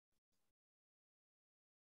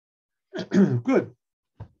Good.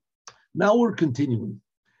 Now we're continuing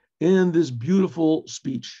in this beautiful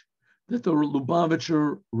speech that the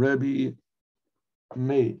Lubavitcher Rebbe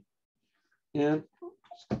made. And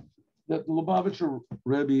that the Lubavitcher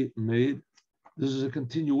Rebbe made, this is a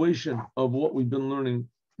continuation of what we've been learning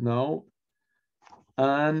now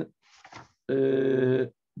on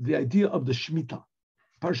the idea of the Shemitah,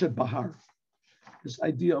 Parshat Bahar. This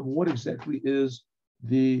idea of what exactly is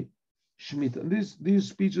the Shemitah. And these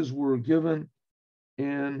speeches were given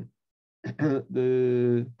in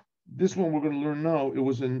this one we're going to learn now. It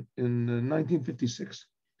was in 1956,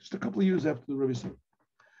 just a couple of years after the Rebbe said.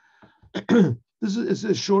 This is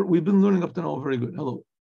a short. We've been learning up to now. Very good. Hello.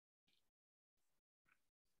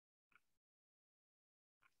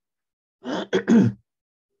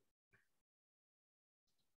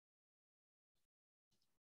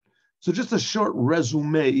 So just a short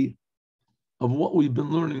resume of what we've been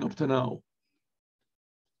learning up to now.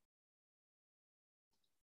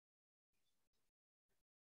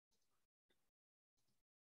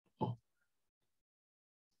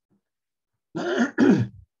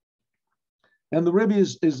 And the Rebbe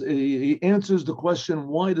he answers the question,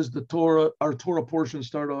 why does our Torah portion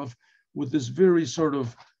start off with this very sort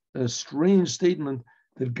of strange statement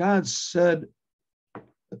that God said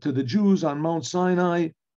to the Jews on Mount Sinai?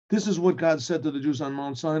 This is what God said to the Jews on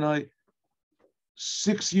Mount Sinai.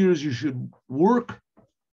 6 years you should work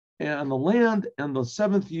on the land, and the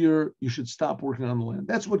 7th year you should stop working on the land.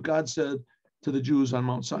 That's what God said to the Jews on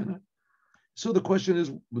Mount Sinai. So the question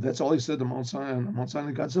is, that's all he said to Mount Sinai. On Mount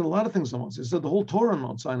Sinai, God said a lot of things on Mount Sinai. He said the whole Torah on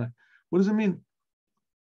Mount Sinai. What does it mean?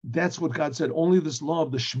 That's what God said, only this law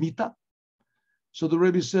of the Shemitah. So the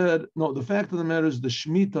Rebbe said, no, the fact of the matter is the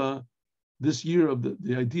Shemitah, this year of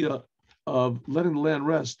the idea of letting the land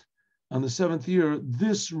rest on the 7th year,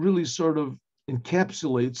 this really sort of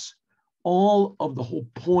encapsulates all of the whole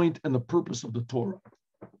point and the purpose of the Torah.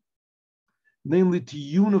 Namely, to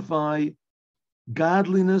unify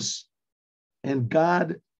godliness and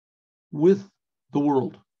God with the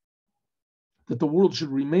world. That the world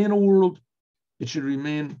should remain a world, it should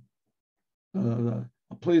remain a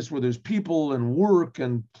place where there's people and work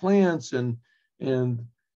and plants and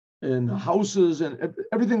houses and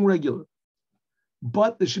everything regular.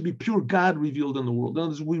 But there should be pure God revealed in the world. In other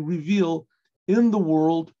words, we reveal in the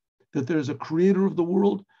world that there's a creator of the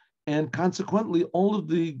world, and consequently, all of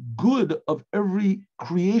the good of every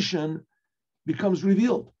creation becomes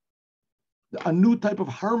revealed. A new type of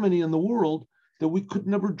harmony in the world that we could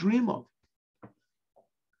never dream of.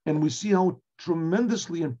 And we see how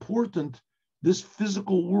tremendously important this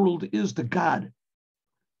physical world is to God,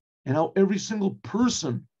 and how every single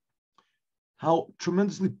person, how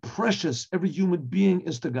tremendously precious every human being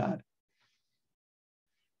is to God.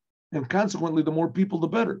 And consequently, the more people, the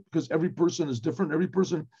better, because every person is different, every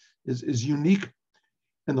person is unique.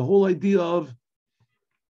 And the whole idea of,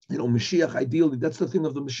 Moshiach, ideally, that's the thing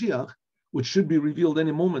of the Moshiach, which should be revealed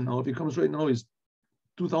any moment now. If he comes right now, he's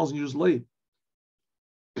 2,000 years late.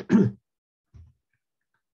 The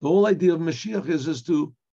whole idea of Moshiach is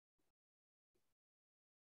to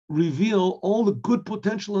reveal all the good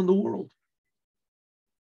potential in the world.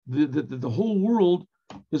 The whole world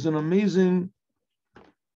is an amazing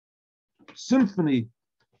symphony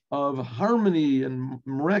of harmony and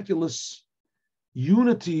miraculous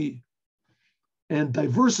unity and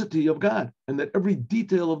diversity of God, and that every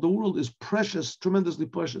detail of the world is precious, tremendously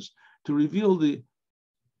precious, to reveal the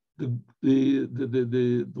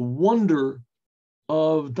wonder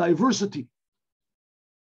of diversity,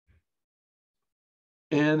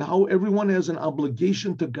 and how everyone has an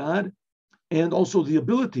obligation to God, and also the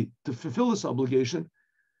ability to fulfill this obligation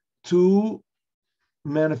to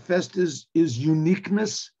manifest his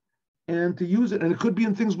uniqueness and to use it. And it could be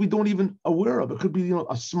in things we don't even aware of. It could be,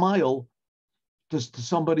 a smile just to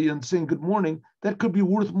somebody and saying good morning. That could be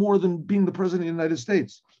worth more than being the president of the United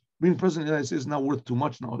States. Being president of the United States is not worth too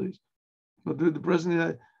much nowadays. But the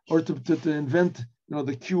president, or to invent,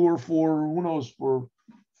 the cure for, who knows, for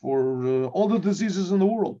all the diseases in the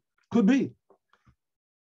world. Could be.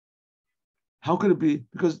 How could it be?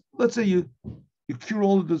 Because let's say you cure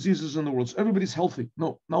all the diseases in the world, so everybody's healthy.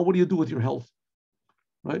 No, now what do you do with your health?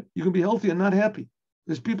 Right? You can be healthy and not happy.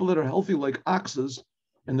 There's people that are healthy like oxes,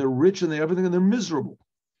 and they're rich and they everything, and they're miserable.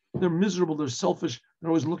 They're miserable. They're selfish. They're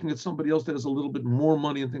always looking at somebody else that has a little bit more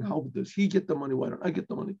money and think, how does he get the money? Why don't I get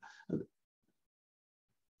the money?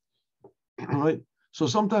 Right? So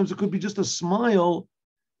sometimes it could be just a smile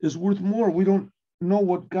is worth more. We don't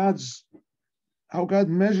know how God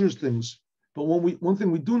measures things. But one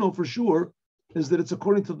thing we do know for sure is that it's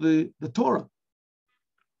according to the Torah.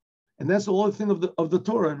 And that's the whole thing of the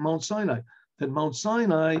Torah in Mount Sinai. That Mount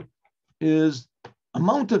Sinai is a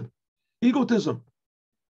mountain, egotism,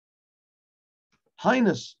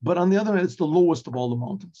 highness. But on the other hand, it's the lowest of all the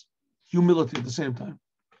mountains, humility at the same time.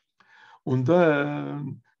 And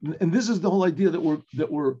this is the whole idea that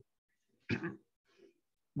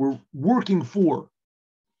we're working for.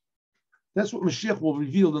 That's what Moshiach will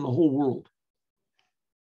reveal in the whole world.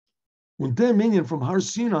 When their minion from Har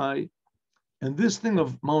Sinai, and this thing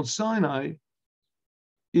of Mount Sinai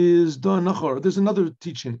is done nachar. There's another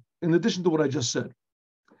teaching in addition to what I just said.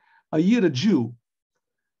 A Jew,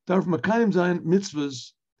 darf makayim zayin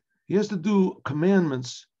mitzvahs, he has to do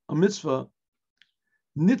commandments, a mitzvah,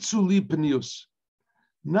 nitzuli penius,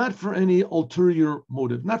 not for any ulterior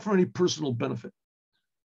motive, not for any personal benefit.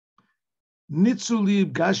 Nitzuli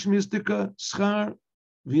gashmistika schar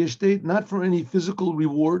v'yeshteit, not for any physical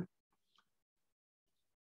reward,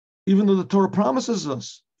 even though the Torah promises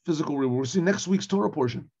us physical reward. We'll see next week's Torah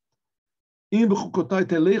portion. If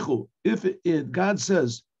God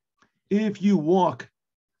says, if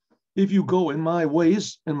you go in my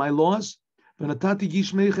ways and my laws, I'll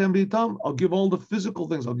give all the physical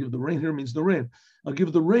things. I'll give the rain. Here means the rain. I'll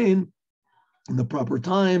give the rain in the proper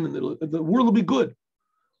time, and the world will be good.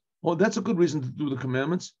 Oh, that's a good reason to do the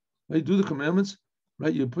commandments. Right? Do the commandments,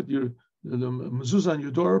 right? You put the mezuzah on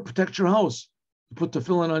your door, protect your house. You put the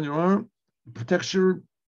tefillin on your arm, it protects your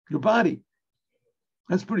body.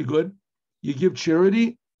 That's pretty good. You give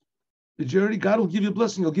charity. The charity, God will give you a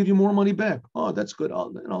blessing. He'll give you more money back. Oh, that's good.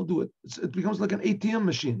 I'll do it. It becomes like an ATM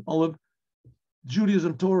machine, all of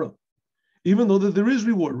Judaism, Torah. Even though that there is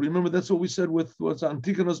reward. Remember, that's what we said with what's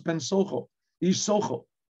Antikonos ben Socho, Ish Socho,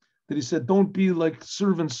 that he said, don't be like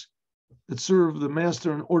servants that serve the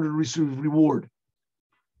master in order to receive reward.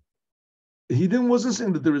 He wasn't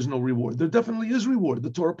saying that there is no reward. There definitely is reward. The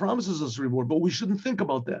Torah promises us reward, but we shouldn't think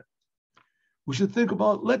about that. We should think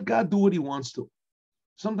about, let God do what he wants to.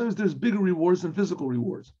 Sometimes there's bigger rewards than physical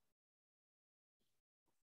rewards.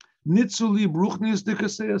 Nitzuli bruchnis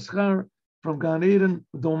dikaseyaschar from Gan Eden,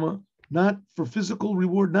 Doma, not for physical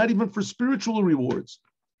reward, not even for spiritual rewards.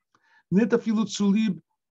 Nitafilut sulib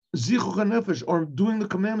zichuch nefesh, or doing the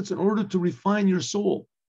commandments in order to refine your soul.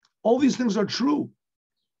 All these things are true.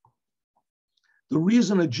 The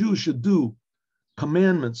reason a Jew should do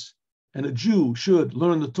commandments and a Jew should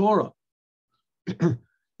learn the Torah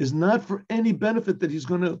is not for any benefit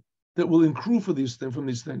that will accrue from these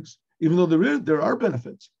things, even though there are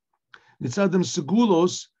benefits. Mitzadem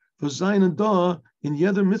segulos for zayin and da in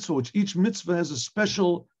yeder mitzvah, which each mitzvah has a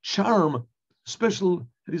special charm, special,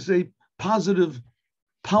 positive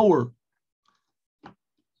power.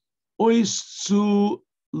 Ois zu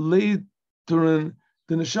leiteren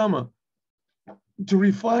the neshama, to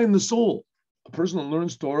refine the soul. A person who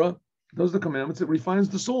learns Torah, does the commandments, it refines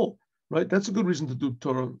the soul, right? That's a good reason to do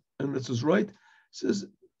Torah and mitzvahs, right? It says,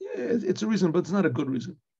 yeah, it's a reason, but it's not a good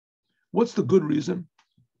reason. What's the good reason?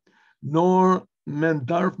 Nor men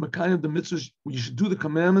darf makayim the mitzvahs, you should do the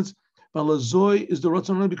commandments, balazoi is the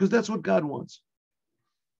ratzon, because that's what God wants.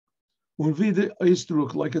 Like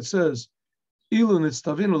it says,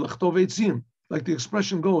 like the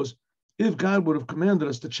expression goes, if God would have commanded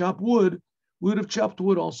us to chop wood, we would have chopped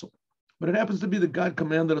wood also. But it happens to be that God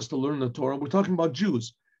commanded us to learn the Torah. We're talking about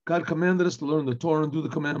Jews. God commanded us to learn the Torah and do the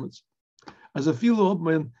commandments. As a fellow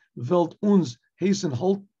man welt uns hasten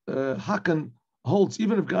hacken holds,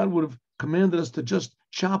 even if God would have commanded us to just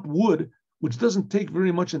chop wood, which doesn't take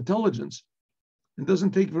very much intelligence, and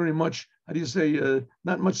doesn't take very much,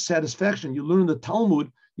 not much satisfaction. You learn the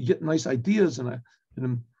Talmud, you get nice ideas in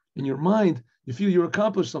your mind, you feel you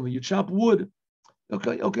accomplished something. You chop wood,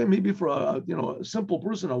 okay, maybe for a simple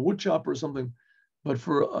person, a wood chopper or something, but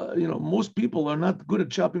for most people are not good at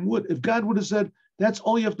chopping wood. If God would have said, that's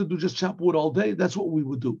all you have to do, just chop wood all day, that's what we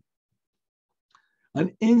would do.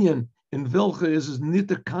 An inyan in Velcha is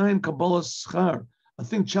nita kain kabbalah schar. I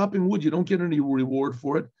think chopping wood, you don't get any reward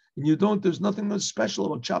for it, and there's nothing special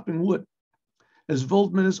about chopping wood. As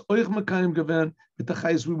Voltman is oich makayim gavan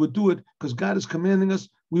b'tachayis, we would do it because God is commanding us.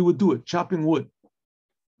 We would do it, chopping wood.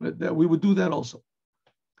 That we would do that also.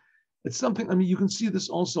 It's something. You can see this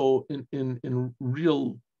also in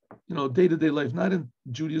real, day-to-day life, not in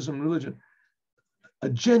Judaism and religion. A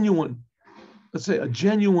genuine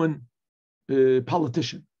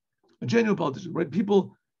politician, right?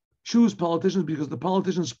 People choose politicians because the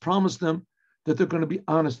politicians promise them that they're going to be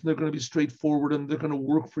honest, and they're going to be straightforward, and they're going to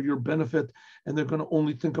work for your benefit, and they're going to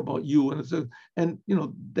only think about you. And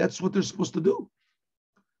that's what they're supposed to do.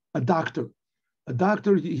 A doctor,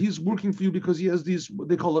 he's working for you because he has these, what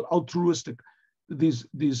they call it altruistic, these,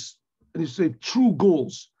 and you say true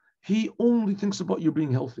goals. He only thinks about you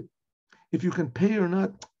being healthy. If you can pay or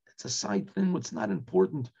not, it's a side thing. What's not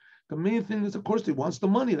important. The main thing is, of course, he wants the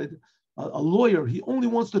money. A lawyer, he only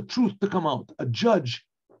wants the truth to come out. A judge,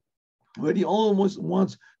 right? He almost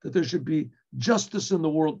wants that there should be justice in the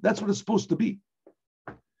world. That's what it's supposed to be.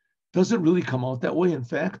 Does it really come out that way? In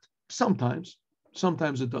fact, sometimes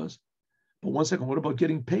it does. But one second, what about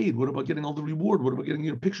getting paid? What about getting all the reward? What about getting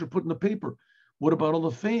your picture put in the paper? What about all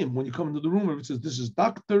the fame? When you come into the room, it says, this is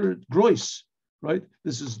Dr. Grois, right?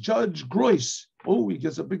 This is Judge Grois. Oh, he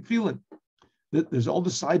gets a big feeling. There's all the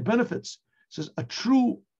side benefits. It says a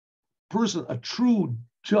true person, a true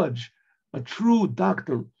judge, a true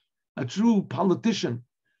doctor, a true politician,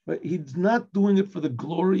 right? He's not doing it for the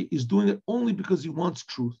glory. He's doing it only because he wants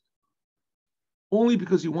truth, only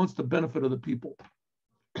because he wants the benefit of the people.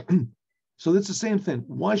 So that's the same thing.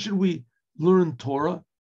 Why should we learn Torah,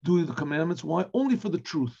 do the commandments? Why? Only for the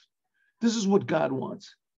truth. This is what God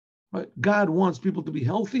wants, right? God wants people to be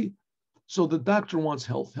healthy, so the doctor wants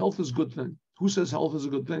health. Health is a good thing. Who says health is a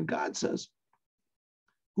good thing? God says.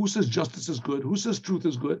 Who says justice is good? Who says truth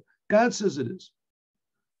is good? God says it is.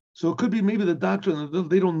 So it could be maybe the doctor,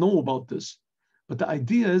 they don't know about this. But the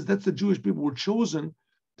idea is that's the Jewish people were chosen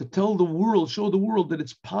to tell the world, show the world that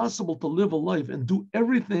it's possible to live a life and do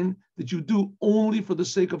everything that you do only for the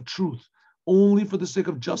sake of truth, only for the sake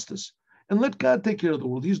of justice. And let God take care of the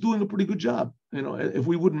world. He's doing a pretty good job. You know, if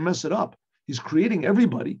we wouldn't mess it up, he's creating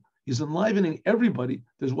everybody. He's enlivening everybody.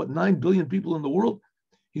 There's 9 billion people in the world.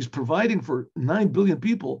 He's providing for 9 billion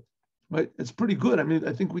people, right? It's pretty good. I mean,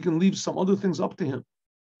 I think we can leave some other things up to him.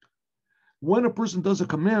 When a person does a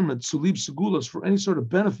commandment, sulib segulas, for any sort of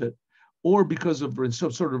benefit, or because of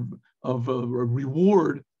some sort of a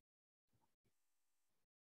reward,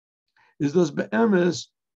 is thus be'emes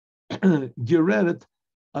gereret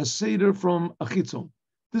a seder from a chitzon.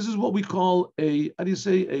 This is what we call an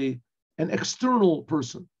external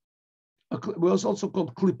person. Well, it's also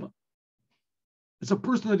called klipa. It's a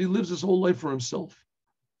person that he lives his whole life for himself.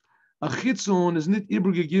 A chitzon is nit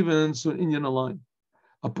ibrige given so inyan align.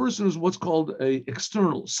 A person is what's called a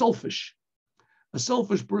external, selfish. A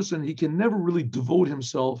selfish person, he can never really devote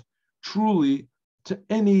himself truly to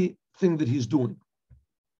anything that he's doing.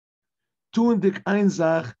 When he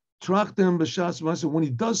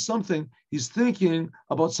does something, he's thinking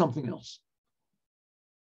about something else.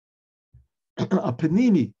 A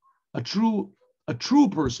panini, a true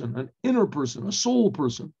person, an inner person, a soul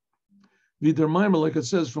person. Like it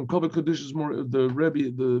says from Kavod Kadish's more the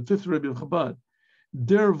Rebbe, the fifth Rebbe of Chabad,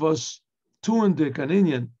 dervas tuendik an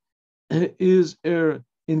inyan is in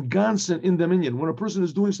ganzen in dominion. When a person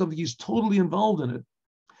is doing something, he's totally involved in it.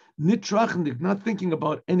 Nitrachendik, not thinking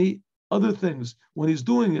about any other things. When he's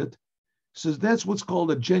doing it, says that's what's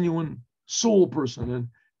called a genuine soul person,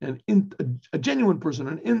 a genuine person,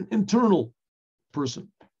 an internal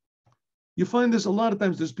person. You find this a lot of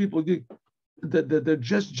times. There's people that they're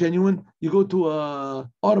just genuine. You go to a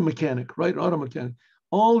auto mechanic, right? Auto mechanic.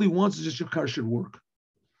 All he wants is just your car should work,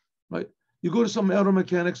 right? You go to some auto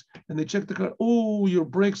mechanics and they check the car. Oh, your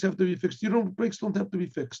brakes have to be fixed. Brakes don't have to be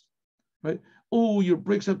fixed, right? Oh, your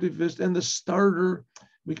brakes have to be fixed. And the starter,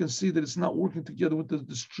 we can see that it's not working together with the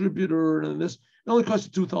distributor and this. It only costs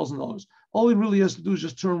you $2,000. All he really has to do is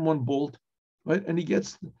just turn one bolt, right? And he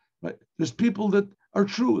gets, right? There's people that are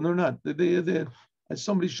true and they're not. They as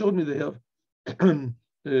somebody showed me, they have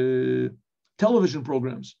television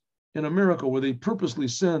programs in America where they purposely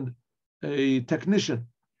send a technician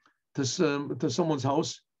to someone's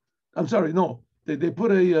house. I'm sorry, no. They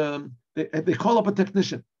put they call up a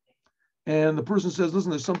technician, and the person says,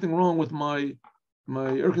 "Listen, there's something wrong with my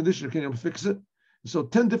air conditioner. Can you fix it?" So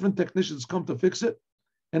 10 different technicians come to fix it,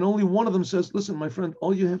 and only one of them says, "Listen, my friend,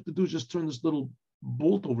 all you have to do is just turn this little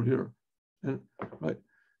bolt over here." And right,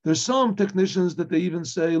 there's some technicians that they even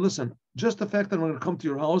say, "Listen, just the fact that I'm going to come to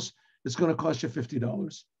your house, it's going to cost you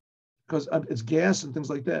 $50 because it's gas and things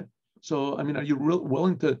like that." So, I mean, are you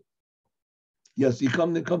willing to? Yes, they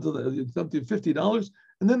come to $50,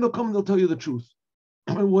 and then they'll tell you the truth,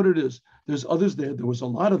 what it is. There's others there was a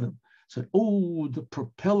lot of them, said, oh, the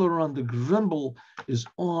propeller on the Gremble is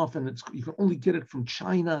off, and you can only get it from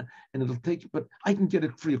China, and it'll take, but I can get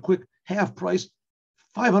it for you quick, half price,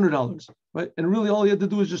 $500, right? And really all you had to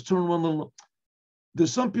do is just turn one little.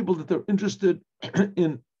 There's some people that they're interested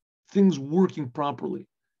in things working properly,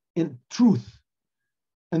 in truth.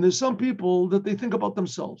 And there's some people that they think about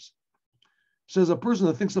themselves. Says a person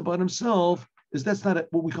that thinks about himself that's not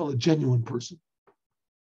what we call a genuine person.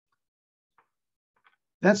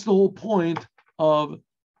 That's the whole point of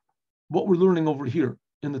what we're learning over here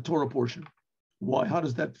in the Torah portion. Why? How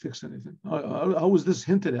does that fix anything? How is this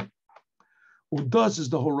hinted at? Udas is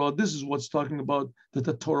the Horah. This is what's talking about that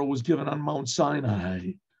the Torah was given on Mount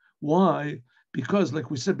Sinai. Why? because, like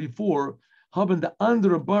we said before, haben the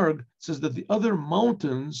andere Berg says that the other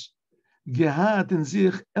mountains gehat in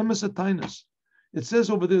sich emes. It says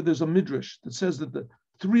over there's a midrash that says that the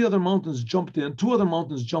two other mountains jumped in,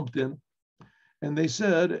 and they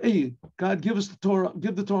said, "Hey, God, give us the Torah,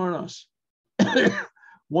 give the Torah on us."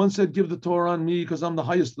 One said, "Give the Torah on me because I'm the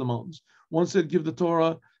highest of the mountains." One said, "Give the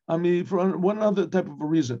Torah on me for one other type of a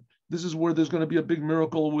reason." This is where there's going to be a big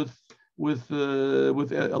miracle with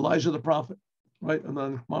Elijah the prophet, right, and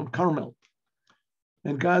on Mount Carmel.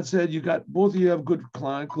 And God said, "You got both of you have good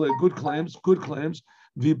claims.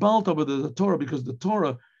 Vibalta with the Torah, because the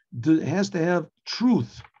Torah has to have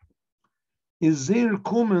truth. Is there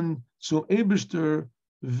kommen zu Eibishter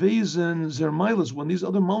Wesen Zermailas, when these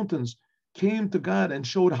other mountains came to God and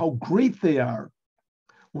showed how great they are?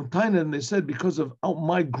 And they said, because of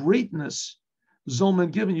my greatness,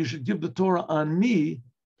 Zolman given, you should give the Torah on me.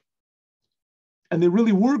 And they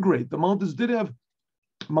really were great. The mountains did have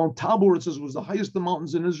Mount Tabor, it says, was the highest of the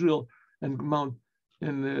mountains in Israel, and Mount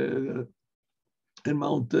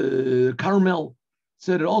Carmel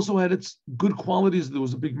said it also had its good qualities. There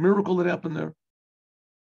was a big miracle that happened there.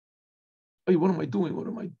 Hey, what am I doing?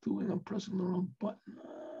 I'm pressing the wrong button.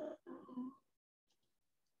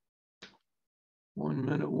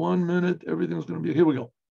 1 minute. Everything's going to be, here we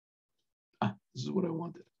go. This is what I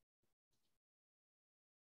wanted.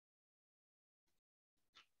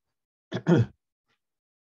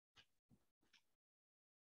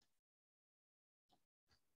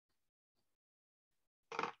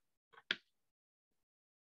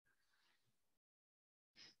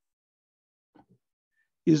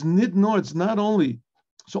 It's not only,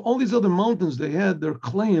 so all these other mountains, they had their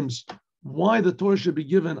claims why the Torah should be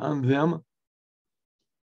given on them.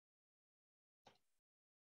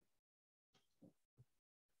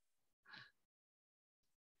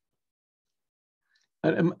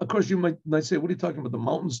 And of course, you might say, what are you talking about? The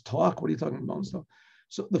mountains talk? What are you talking about, mountains talk?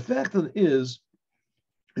 So the fact that is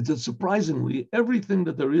that surprisingly, everything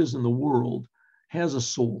that there is in the world has a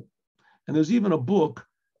soul. And there's even a book,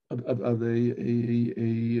 a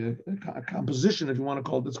composition, if you want to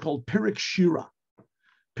call it, it's called Perek Shira.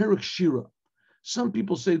 Perek Shira. Some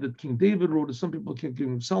people say that King David wrote it, some people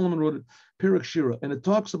King Solomon wrote it, Perek Shira. And it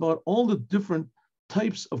talks about all the different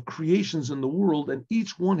types of creations in the world, and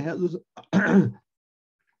each one has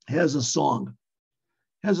has a song.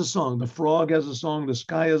 The frog has a song, the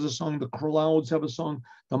sky has a song, the clouds have a song,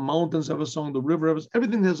 the mountains have a song, the river has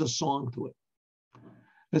everything has a song to it.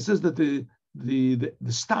 It says that the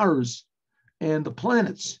stars and the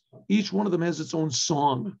planets, each one of them has its own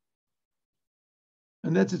song.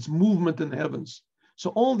 And that's its movement in the heavens. So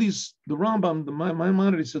all these, the Rambam, the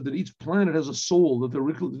Maimonides said that each planet has a soul, that they're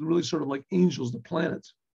really sort of like angels, the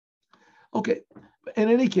planets. Okay, in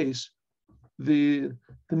any case, the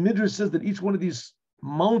Midrash says that each one of these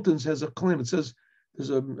mountains has a claim. It says,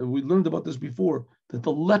 we learned about this before, that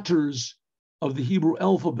the letters of the Hebrew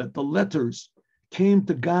alphabet, the letters came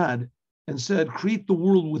to God and said, create the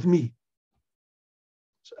world with me.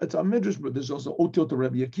 So it's a Midrash, but there's also Otiot to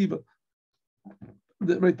Rebbe Akiva.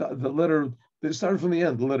 The letter, they started from the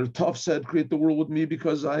end. The letter Tov said, create the world with me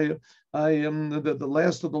because I am the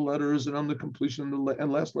last of the letters and I'm the completion,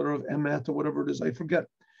 and last letter of Emet or whatever it is. I forget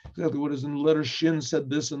exactly what is in the letter. Shin said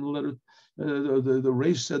this, and the letter, the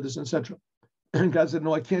race said this, etc. And God said,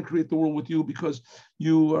 no, I can't create the world with you because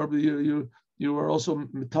you are also,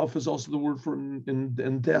 Tov is also the word for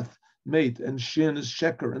in death, mate, and Shin is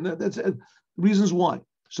sheker. And that's reasons why.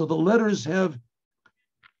 So the letters have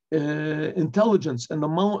intelligence,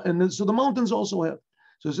 and so the mountains also have.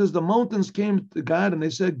 So it says the mountains came to God and they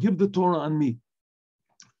said, give the Torah on me.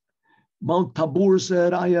 Mount Tabor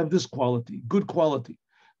said, I have this quality, good quality.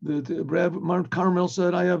 Mount Carmel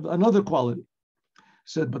said, I have another quality.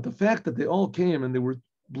 Said, but the fact that they all came and they were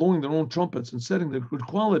blowing their own trumpets and setting their good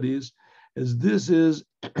qualities, as this is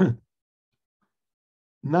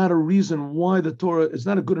not a reason why the Torah is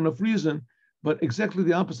not a good enough reason, but exactly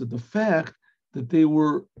the opposite. The fact that they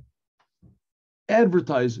were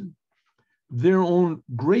advertising their own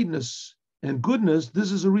greatness and goodness,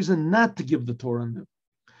 this is a reason not to give the Torah on them.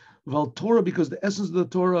 Val Torah, because the essence of the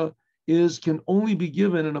Torah can only be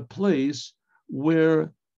given in a place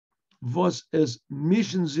where was as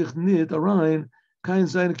mission sich nit arain kein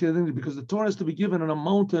sein, because the Torah has to be given on a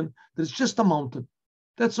mountain that's just a mountain.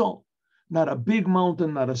 That's all. Not a big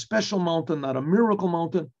mountain, not a special mountain, not a miracle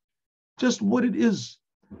mountain, just what it is.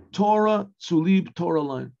 Torah zu lieb Torah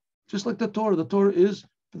line. Just like the Torah is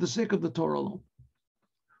for the sake of the Torah alone.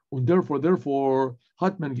 And therefore,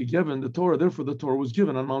 hat man gegeben the Torah, therefore the Torah was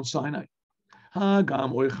given on Mount Sinai.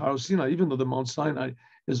 Even though the Mount Sinai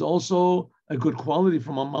is also a good quality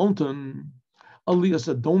from a mountain,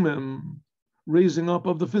 Aliyas adomim, raising up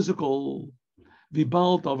of the physical,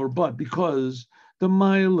 vibalt over, but because the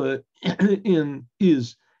mile in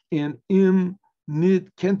is in im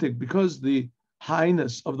nid kentik, because the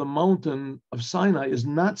highness of the mountain of Sinai is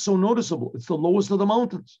not so noticeable. It's the lowest of the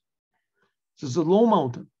mountains. So it's a low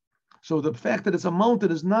mountain. So the fact that it's a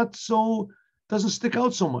mountain is not so, doesn't stick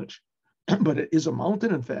out so much. But it is a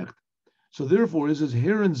mountain, in fact. So therefore, is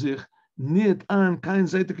Herren sich nit an kein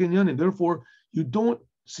Seite Kenyanim. Therefore, you don't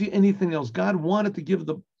see anything else. God wanted to give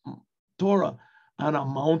the Torah on a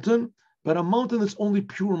mountain, but a mountain that's only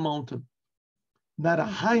pure mountain. Not a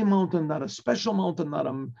high mountain, not a special mountain, not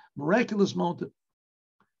a miraculous mountain.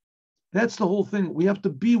 That's the whole thing. We have to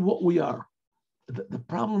be what we are. The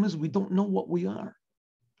problem is we don't know what we are.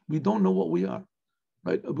 We don't know what we are,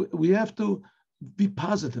 right? We have to be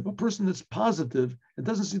positive. A person that's positive and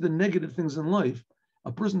doesn't see the negative things in life,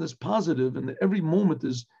 a person that's positive and that every moment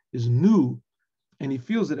is new, and he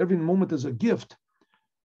feels that every moment is a gift.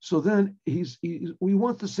 So then he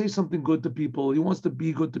wants to say something good to people. He wants to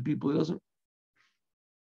be good to people. He doesn't.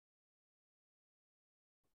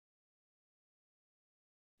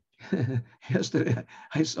 Yesterday,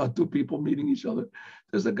 I saw two people meeting each other.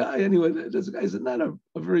 There's a guy, anyway, this guy's not a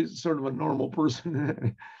very sort of a normal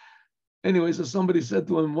person. Anyway, so somebody said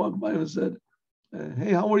to him, walked by him and said,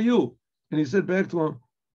 hey, how are you? And he said back to him,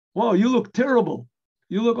 wow, you look terrible.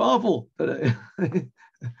 You look awful today.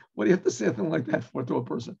 What do you have to say something like that for to a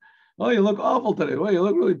person? Oh, you look awful today. Well, you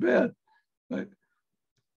look really bad. Right?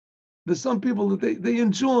 There's some people that they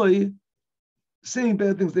enjoy saying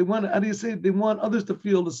bad things. They want, how do you say it? They want others to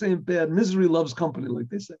feel the same bad. Misery loves company, like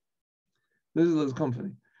they say. Misery loves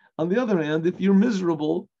company. On the other hand, if you're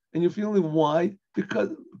miserable and you're feeling why, because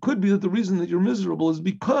it could be that the reason that you're miserable is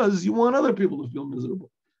because you want other people to feel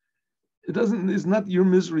miserable. It's not your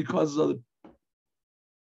misery causes other.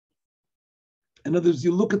 In other words,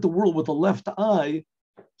 you look at the world with a left eye.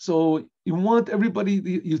 So you want everybody,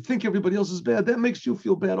 you think everybody else is bad. That makes you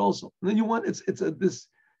feel bad also. And then you want,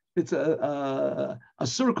 it's a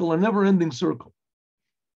circle, a never-ending circle.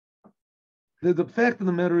 The fact of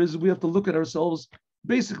the matter is we have to look at ourselves,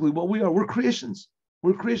 basically what we are. We're creations.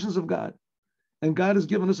 We're creations of God. And God has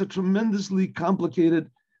given us a tremendously complicated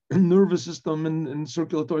nervous system and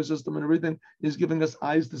circulatory system and everything. He's giving us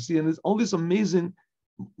eyes to see. And there's all these amazing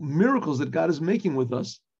miracles that God is making with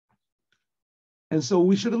us. And so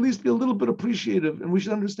we should at least be a little bit appreciative, and we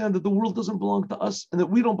should understand that the world doesn't belong to us and that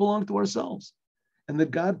we don't belong to ourselves. And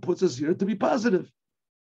that God puts us here to be positive,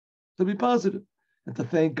 and to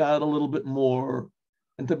thank God a little bit more,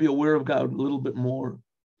 and to be aware of God a little bit more,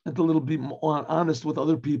 and to be more honest with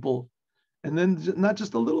other people. And then not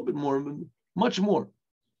just a little bit more, but much more.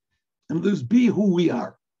 And just be who we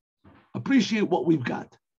are. Appreciate what we've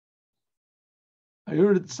got. I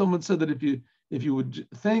heard someone said that if you would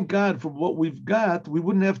thank God for what we've got, we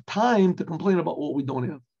wouldn't have time to complain about what we don't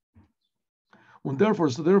have. And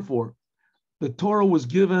therefore, the Torah was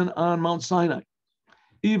given on Mount Sinai,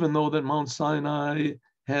 even though that Mount Sinai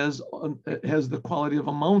has the quality of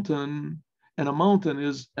a mountain, and a mountain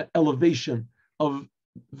is elevation of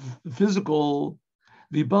physical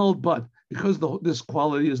vibald, but because this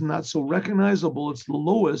quality is not so recognizable, it's the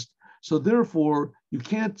lowest, so therefore you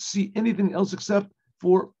can't see anything else except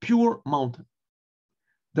for pure mountain.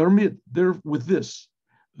 There with this,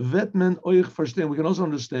 Vetmen oich verstehen. We can also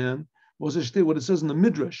understand what it says in the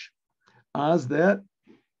Midrash, as that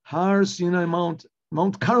Har Sinai Mount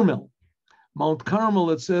Carmel. Mount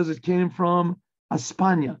Carmel, it says it came from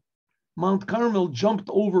España. Mount Carmel jumped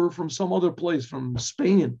over from some other place, from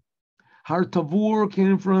Spain. Har Tavur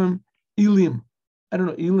came from Elim. I don't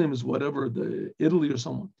know, Elim is whatever, Italy or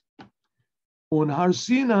someone. And Har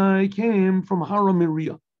Sinai came from Har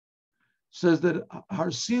Moriah. Says that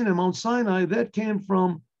Har Sinai, Mount Sinai,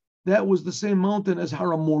 that was the same mountain as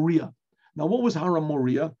Har Moriah. Now, what was Har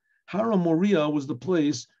Moriah? Har Moriah was the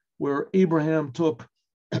place where Abraham took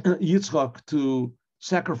Yitzchak to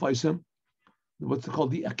sacrifice him. What's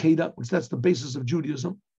called the Akedah, which that's the basis of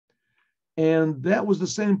Judaism. And that was the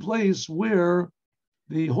same place where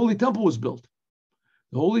the Holy Temple was built.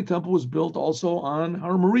 The Holy Temple was built also on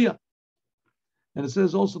Har Moriah. And it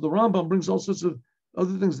says also, the Rambam brings all sorts of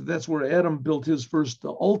other things. That's where Adam built his first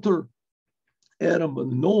altar. Adam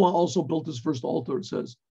and Noah also built his first altar, it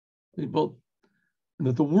says. He built, and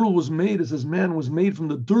that the world was made, it says man was made from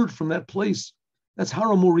the dirt from that place. That's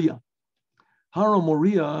Har Moriah. Har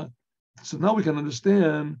Moriah. So now we can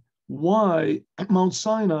understand why Mount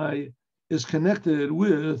Sinai is connected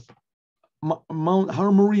with Mount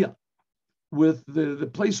Har Moriah, with the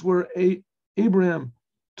place where Abraham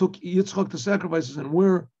took Yitzchak to sacrifices, and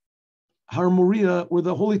where Har Moriah, where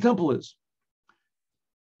the Holy Temple is.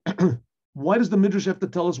 Why does the Midrash have to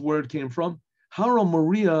tell us where it came from? Hara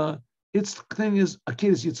Moriah, its thing is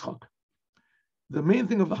Akedas Yitzchak. The main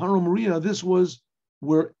thing of the Hara Moriah, this was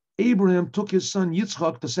where Abraham took his son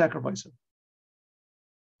Yitzchak to sacrifice him.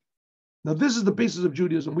 Now, this is the basis of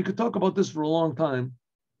Judaism. We could talk about this for a long time,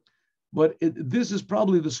 but this is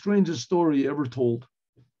probably the strangest story ever told.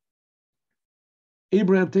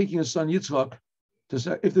 Abraham taking his son Yitzchak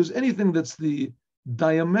if there's anything that's the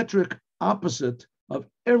diametric opposite of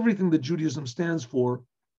everything that Judaism stands for,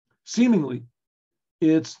 seemingly,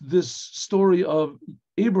 it's this story of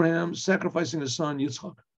Abraham sacrificing his son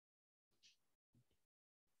Yitzchak.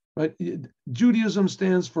 Right? Judaism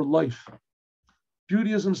stands for life.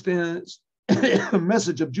 Judaism stands, the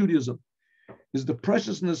message of Judaism is the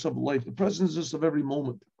preciousness of life, the preciousness of every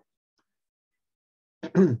moment.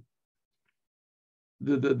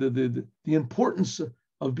 The importance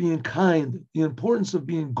of being kind, the importance of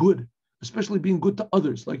being good, especially being good to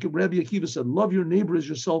others. Like Rabbi Akiva said, love your neighbor as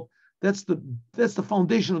yourself. That's the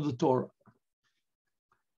foundation of the Torah.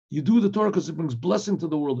 You do the Torah because it brings blessing to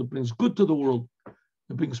the world. It brings good to the world.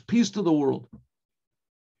 It brings peace to the world.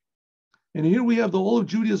 And here we have the whole of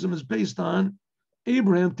Judaism is based on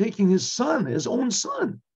Abraham taking his son, his own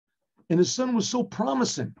son. And his son was so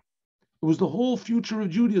promising. It was the whole future of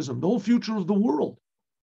Judaism, the whole future of the world.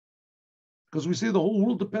 Because we say the whole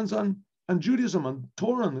world depends on Judaism, on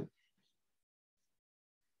Torah,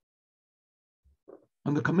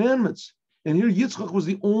 on the commandments. And here Yitzchak was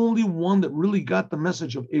the only one that really got the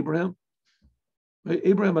message of Abraham. Right?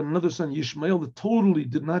 Abraham had another son, Yishmael, that totally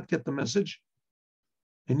did not get the message.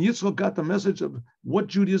 And Yitzchak got the message of what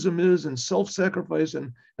Judaism is and self-sacrifice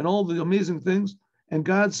and all the amazing things. And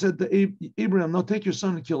God said to Abraham, now take your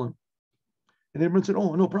son and kill him. And Abraham said,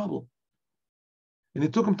 oh, no problem. And he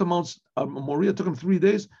took him to Mount Moriah, took him 3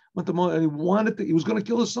 days, went to Mount, and he was going to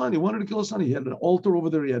kill his son. He wanted to kill his son. He had an altar over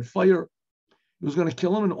there. He had fire. He was going to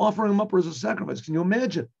kill him and offer him up as a sacrifice. Can you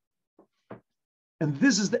imagine? And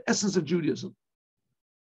this is the essence of Judaism.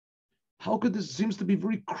 How could this? It seems to be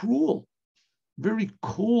very cruel, very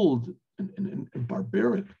cold and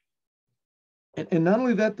barbaric. And not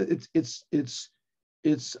only that,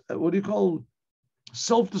 it's what do you call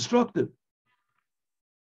self-destructive.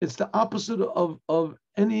 It's the opposite of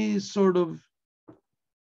any sort of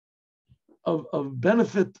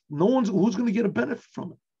benefit. No one's who's going to get a benefit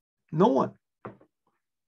from it. No one.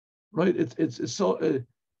 Right?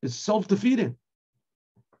 It's self-defeating.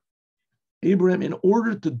 Abraham, in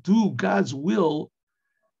order to do God's will,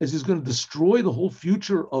 as he's going to destroy the whole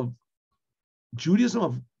future of Judaism,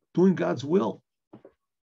 of doing God's will.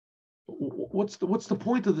 What's the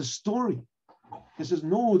point of this story? He says,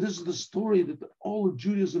 no, this is the story that all of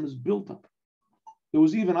Judaism is built on. There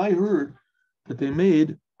was even, I heard, that they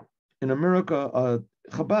made in America,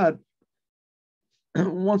 Chabad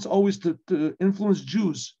wants always to influence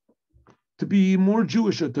Jews to be more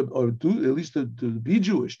Jewish, at least to be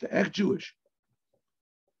Jewish, to act Jewish.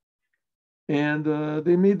 And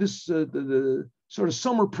they made this the sort of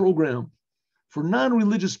summer program for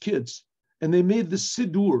non-religious kids. And they made this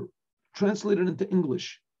Siddur, translated into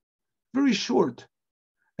English, very short.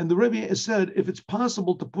 And the Rebbe said, if it's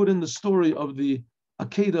possible to put in the story of the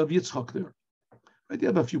Akedah of Yitzchak there, right? They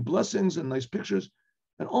have a few blessings and nice pictures.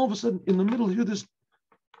 And all of a sudden, in the middle here, this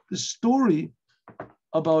story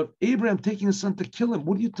about Abraham taking his son to kill him.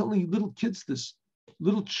 What are you telling little kids this?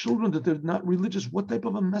 Little children that they're not religious. What type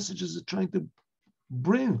of a message is it trying to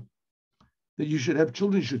bring? That you should have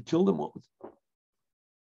children, you should kill them.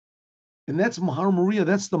 And that's Har Moriah,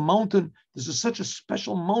 that's the mountain. This is such a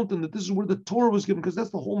special mountain that this is where the Torah was given, because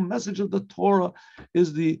that's the whole message of the Torah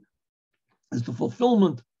is the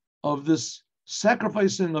fulfillment of this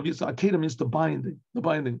sacrificing of Yitzchak. Akedah means the binding,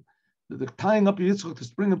 the tying up Yitzchak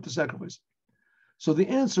to bring him to sacrifice. So the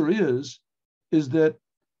answer is that,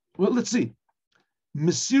 well, let's see.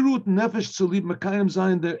 Mesirut nefesh tzalib mekayim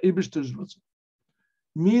zayin der Eibishter's ratzon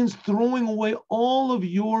means throwing away all of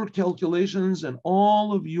your calculations and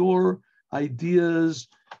all of your ideas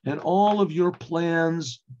and all of your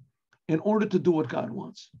plans in order to do what God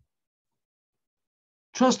wants.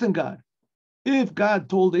 Trust in God. If God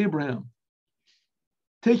told Abraham,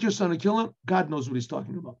 take your son and kill him, God knows what he's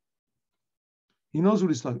talking about. He knows what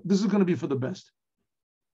he's talking about. This is going to be for the best.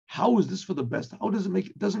 How is this for the best? How does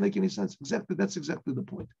it doesn't make any sense. Exactly, that's exactly the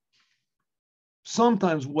point.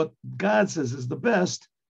 Sometimes what God says is the best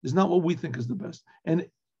is not what we think is the best. And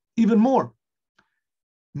even more,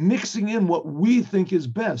 mixing in what we think is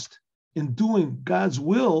best in doing God's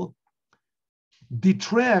will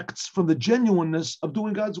detracts from the genuineness of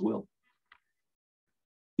doing God's will.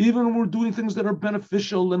 Even when we're doing things that are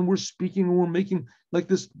beneficial and we're speaking and we're making like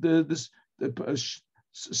this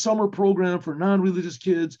summer program for non-religious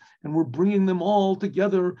kids, and we're bringing them all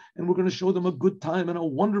together, and we're going to show them a good time and how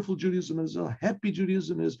wonderful Judaism is, how happy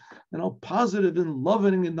Judaism is, and how positive and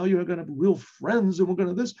loving, and now you're going to be real friends, and we're going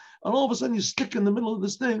to this, and all of a sudden you stick in the middle of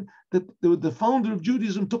this thing that the founder of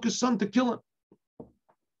Judaism took his son to kill him.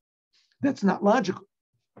 That's not logical.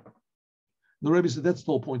 The Rebbe said that's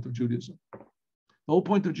the whole point of Judaism. The whole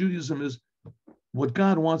point of Judaism is what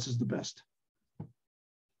God wants is the best.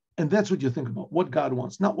 And that's what you think about, what God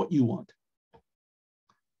wants, not what you want.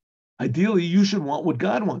 Ideally, you should want what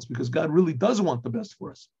God wants, because God really does want the best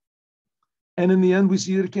for us. And in the end, we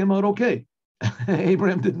see that it came out okay.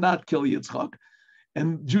 Abraham did not kill Yitzchak.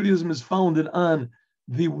 And Judaism is founded on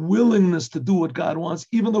the willingness to do what God wants,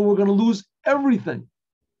 even though we're going to lose everything.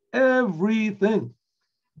 Everything.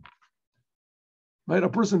 Right? A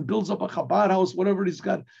person builds up a Chabad house, whatever he's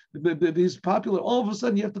got, he's popular. All of a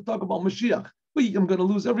sudden, you have to talk about Moshiach. Wait, I'm going to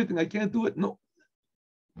lose everything. I can't do it. No.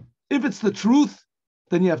 If it's the truth,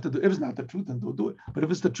 then you have to do it. If it's not the truth, then don't do it. But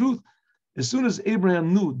if it's the truth, as soon as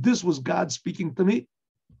Abraham knew this was God speaking to me,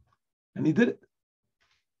 and he did it.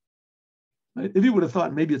 Right? If he would have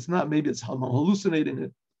thought maybe it's not, maybe it's I'm hallucinating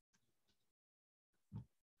it.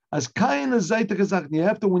 As Kain as Zaita Kazak, you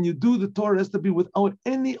have to, when you do the Torah, it has to be without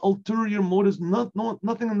any ulterior motives,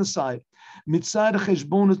 nothing on the side. Mitzad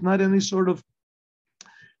cheshbon is not any sort of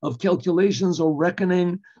calculations or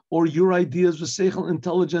reckoning or your ideas with seichel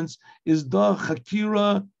intelligence. Is da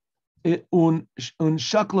chakira un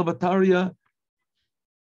shakla vataria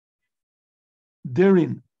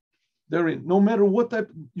daring. No matter what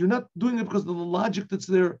type, you're not doing it because of the logic that's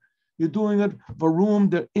there. You're doing it varum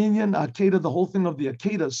the inyan akeda, the whole thing of the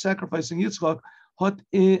akeda, sacrificing Yitzchak. Hot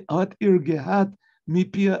ir gehat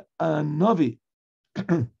mipia navi,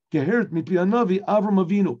 gehert mipia navi Avram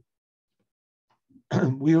Avinu.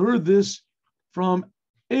 We heard this from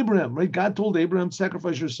Abraham, right? God told Abraham,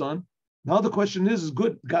 sacrifice your son. Now the question is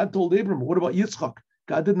good. God told Abraham, what about Yitzchak?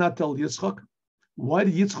 God did not tell Yitzchak. Why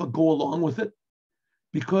did Yitzchak go along with it?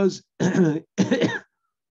 Because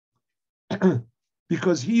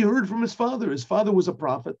because he heard from his father. His father was a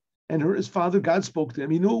prophet, and his father, God spoke to him.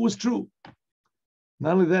 He knew it was true.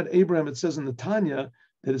 Not only that, Abraham, it says in the Tanya,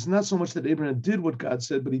 that it's not so much that Abraham did what God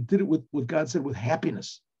said, but he did it with what God said with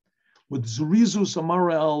happiness, with Zurizu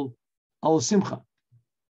Samara al Simcha.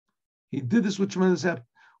 He did this with tremendous happiness.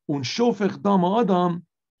 Un shofech dam adam,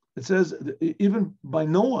 it says, even by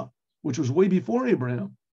Noah, which was way before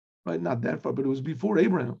Abraham, right? Not that far, but it was before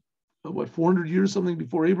Abraham. What, 400 years, something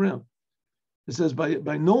before Abraham? It says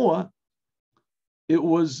by Noah, it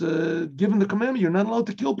was given the commandment, you're not allowed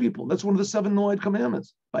to kill people. That's one of the 7 Noahide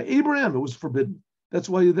commandments. By Abraham, it was forbidden. That's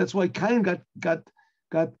why Cain got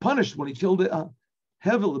punished when he killed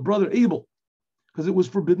Hevel, the brother Abel, because it was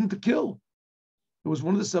forbidden to kill. It was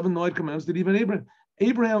one of the 7 Noahide commandments that even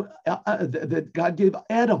Abraham that God gave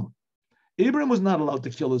Adam. Abraham was not allowed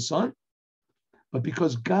to kill his son, but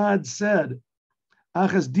because God said,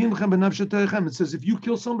 it says, if you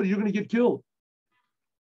kill somebody, you're going to get killed.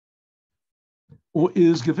 Or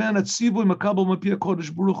is given at Siboy Makabel Mapia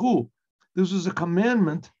Kodesh Baruch Hu. This was a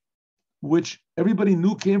commandment which everybody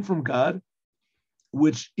knew came from God,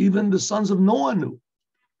 which even the sons of Noah knew.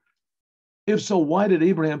 If so, why did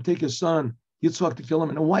Abraham take his son Yitzchak to kill him?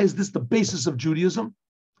 And why is this the basis of Judaism?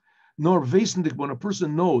 Nor Vesendik, when a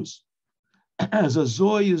person knows, as a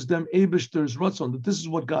Zoy is them Ebishter's Ratzon, that this is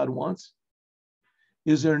what God wants,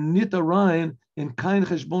 is there Nita Ryan in Kain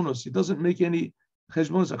Cheshbonos. He doesn't make any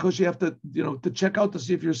Cheshbonos. Of course, you have to, to check out to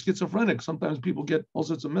see if you're schizophrenic. Sometimes people get all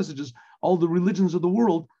sorts of messages. All the religions of the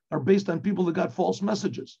world are based on people that got false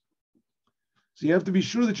messages. So you have to be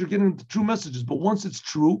sure that you're getting the true messages. But once it's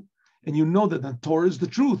true, and you know that the Torah is the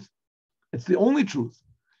truth, it's the only truth.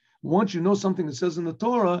 Once you know something that says in the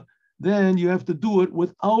Torah, then you have to do it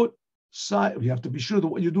without you have to be sure that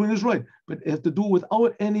what you're doing is right, but you have to do it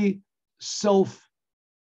without any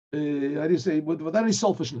without any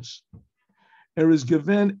selfishness. There is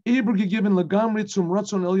given lagamri zum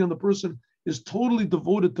ratzon elyon. The person is totally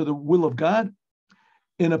devoted to the will of God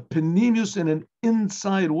in a penimius, in an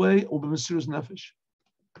inside way, of Mesiras Nefesh.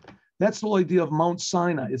 That's the whole idea of Mount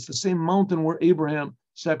Sinai. It's the same mountain where Abraham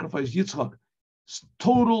sacrificed Yitzchak. It's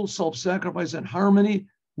total self-sacrifice and harmony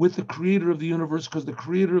with the creator of the universe, because the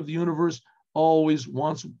creator of the universe always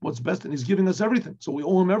wants what's best, and he's giving us everything. So we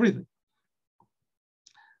owe him everything.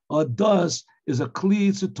 Das is a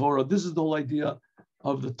kli to Torah. This is the whole idea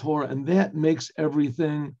of the Torah, and that makes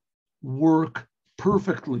everything work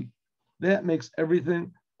perfectly. That makes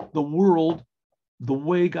everything, the world, the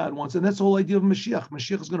way God wants. And that's the whole idea of Moshiach.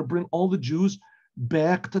 Moshiach is going to bring all the Jews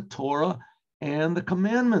back to Torah and the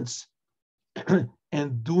commandments.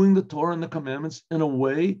 and doing the Torah and the commandments in a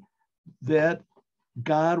way that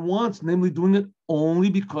God wants, namely doing it only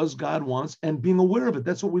because God wants and being aware of it.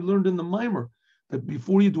 That's what we learned in the Mimer, that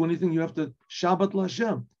before you do anything, you have to Shabbat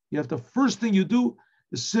Lashem. You have to, first thing you do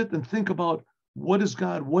is sit and think about, what is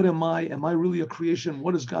God? What am I? Am I really a creation?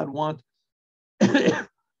 What does God want? And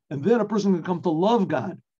then a person can come to love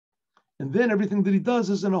God. And then everything that he does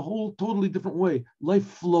is in a whole totally different way. Life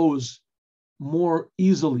flows more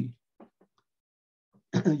easily.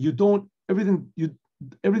 Everything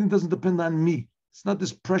doesn't depend on me. It's not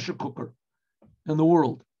this pressure cooker in the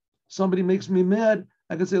world. Somebody makes me mad,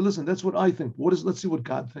 I can say, listen, that's what I think. Let's see what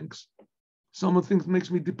God thinks. Someone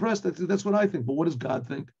makes me depressed, that's what I think. But what does God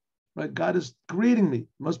think? Right? God is creating me. It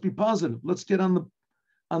must be positive. Let's get on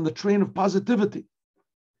the train of positivity.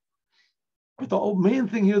 But the main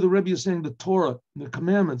thing here, the Rebbe is saying the Torah, the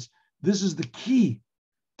commandments, this is the key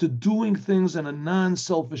to doing things in a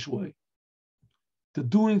non-selfish way, to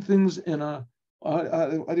doing things in a,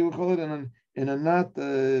 how do you call it, in a not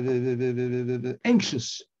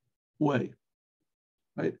anxious way,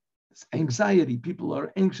 right? It's anxiety. People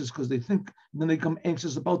are anxious because they think, and then they become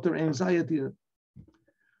anxious about their anxiety.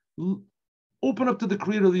 Open up to the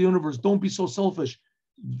creator of the universe. Don't be so selfish.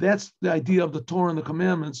 That's the idea of the Torah and the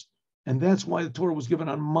commandments. And that's why the Torah was given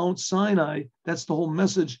on Mount Sinai. That's the whole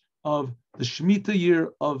message of the Shemitah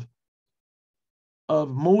year of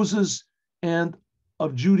Moses and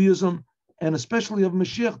of Judaism, and especially of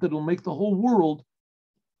Moshiach, that will make the whole world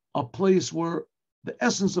a place where the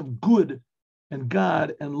essence of good and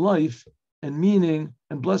God and life and meaning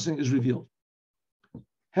and blessing is revealed.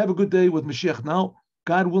 Have a good day with Moshiach. Now,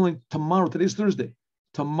 God willing, tomorrow, today's Thursday,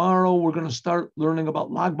 tomorrow we're going to start learning about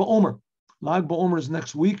Lag BaOmer. Lag BaOmer is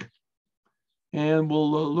next week, and we'll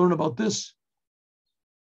learn about this.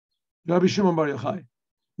 Rabbi Shimon Bar Yochai.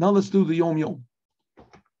 Now let's do the Yom Yom.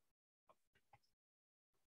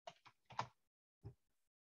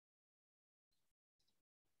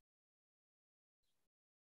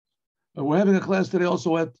 We're having a class today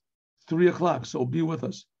also at 3 o'clock, so be with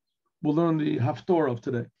us. We'll learn the Haftorah of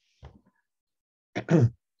today.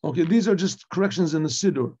 Okay, these are just corrections in the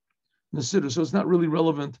Siddur. So it's not really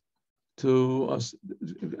relevant to us.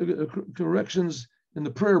 Corrections in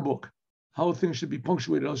the prayer book, how things should be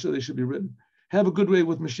punctuated, how they should be written. Have a good day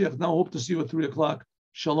with Moshiach. Now hope to see you at 3 o'clock.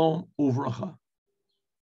 Shalom uvracha.